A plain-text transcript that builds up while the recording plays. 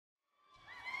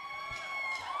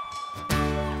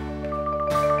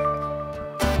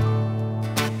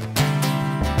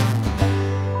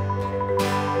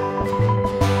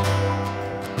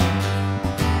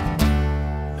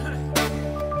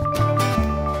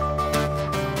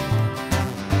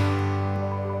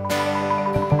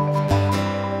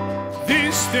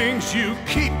things you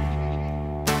keep,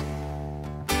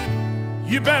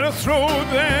 you better throw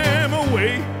them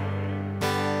away.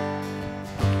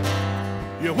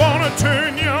 You want to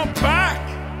turn your back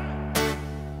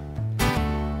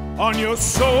on your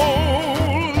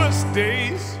soulless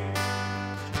days.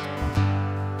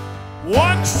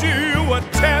 Once you were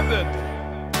tethered,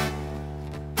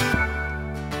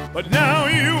 but now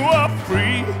you are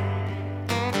free.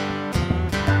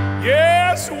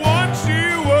 Yes, once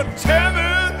you were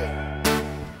tethered,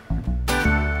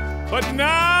 but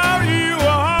now you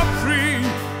are free.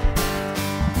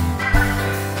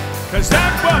 'Cause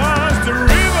that was the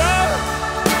river,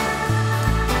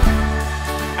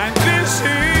 and this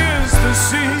is the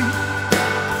sea.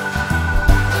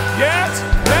 Yes,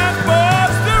 that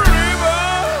was the river,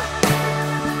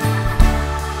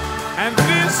 and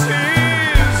this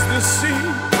is the sea.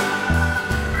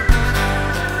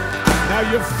 Now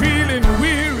you're feeling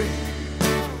weary,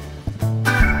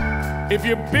 if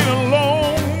you've been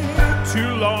alone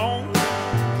too long.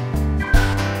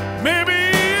 Maybe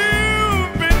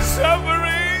you've been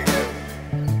suffering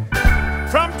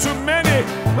from too many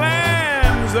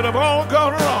plans that have all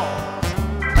gone wrong,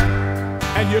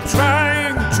 and you're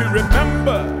trying to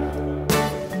remember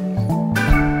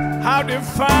how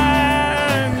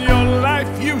divine your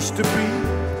life used to be.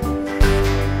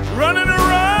 Running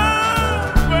around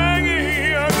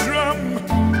banging a drum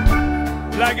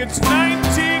like it's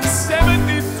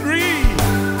 1973.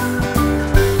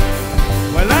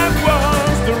 Well, that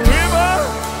was the river,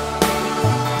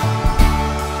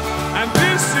 and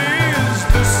this is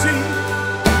the sea.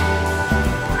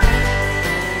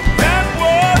 That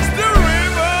was the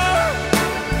river,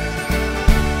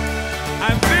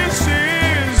 and this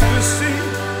is the sea.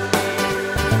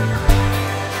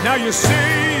 Now you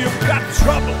say you've got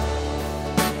trouble,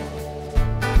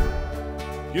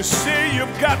 you say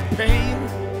you've got pain,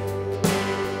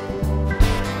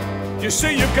 you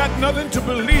say you've got nothing to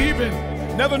believe in,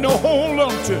 nothing to hold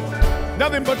on to,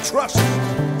 nothing but trust,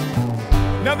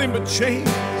 nothing but change.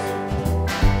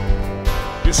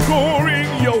 You're scoring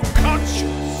your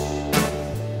conscience,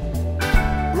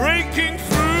 breaking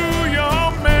through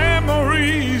your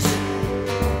memories.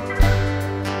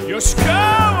 You're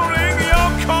scouring your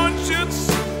conscience,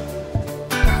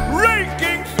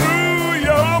 breaking through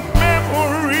your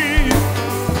memories.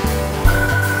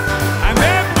 And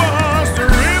that was the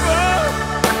river,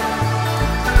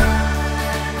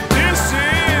 this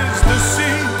is the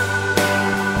sea.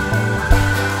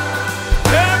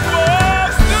 That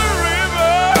was the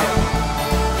river,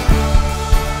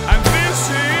 and this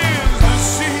is the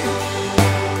sea.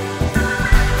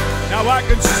 Now I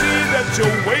can see that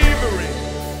you're wavering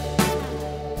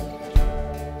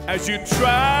as you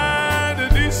try to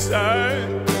decide.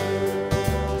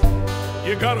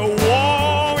 You got a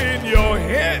wall in your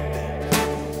head,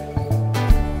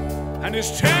 and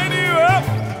it's tearing you up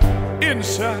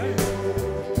inside,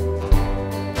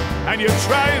 and you're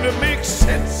trying to make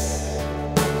sense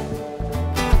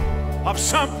of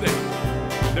something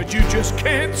that you just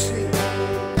can't see.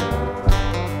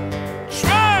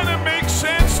 Trying to make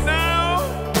sense now,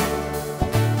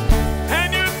 and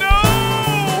you know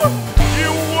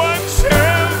you once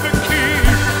held the key,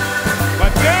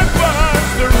 but that was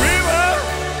the river,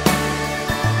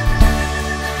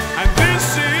 and this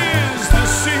is the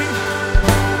sea.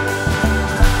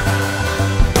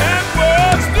 That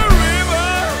was the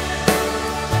river,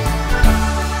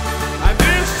 and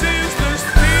this is the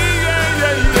sea. Yeah,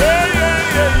 yeah, yeah, yeah,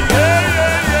 yeah,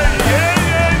 yeah, yeah, yeah, yeah,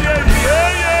 yeah, yeah,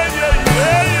 yeah, yeah,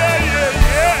 yeah,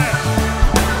 yeah, yeah.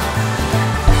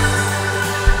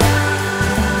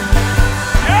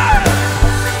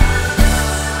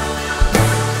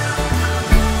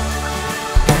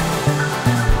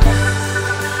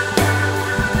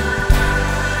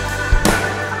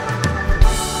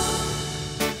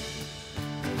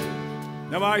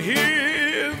 Now I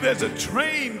hear there's a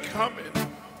train coming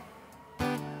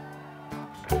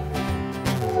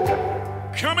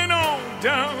on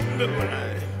down the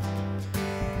line.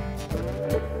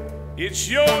 It's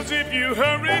yours if you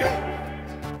hurry.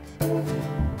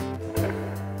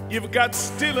 You've got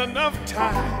still enough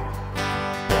time.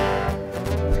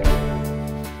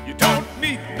 You don't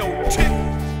need no ticket.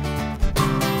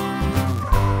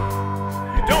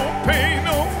 You don't pay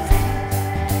no fee.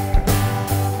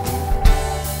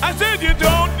 I said you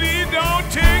don't need no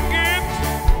ticket.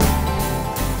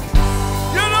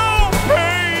 You don't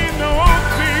pay no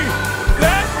fee.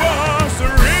 That was the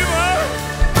river,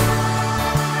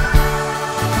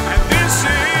 and this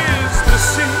is the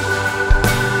sea.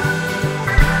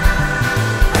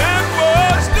 That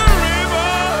was the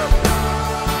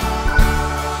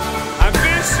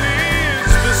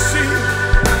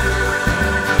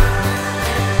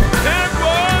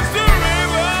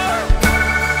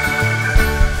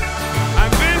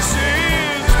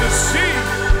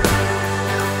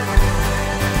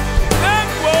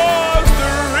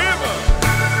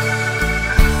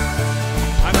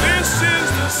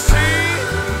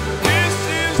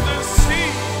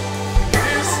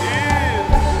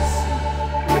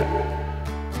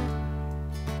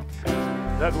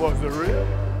That was the river.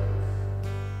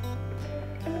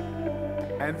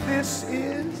 And this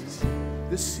is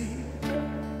the sea.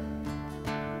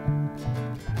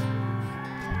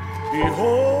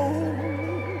 Behold,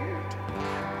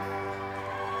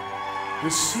 the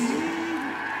sea.